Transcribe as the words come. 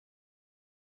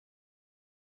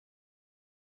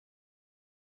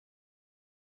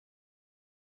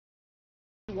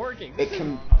working. It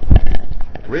can...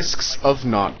 Risks of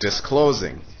not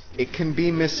disclosing. It can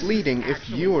be misleading if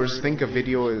viewers think a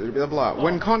video blah blah.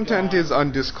 When content is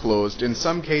undisclosed, in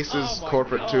some cases,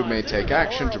 corporate too may take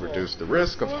action to reduce the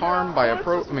risk of harm by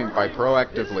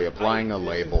proactively applying a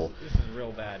label.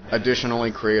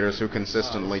 Additionally, creators who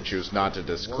consistently choose not to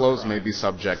disclose may be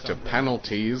subject to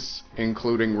penalties,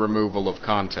 including removal of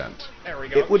content.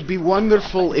 It would be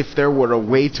wonderful if there were a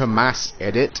way to mass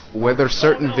edit whether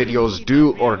certain videos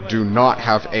do or do not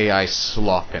have AI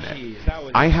slop in it.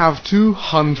 I have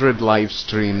 200 live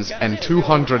streams and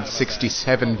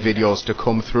 267 videos to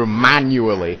comb through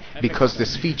manually because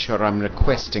this feature I'm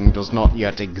requesting does not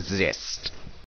yet exist.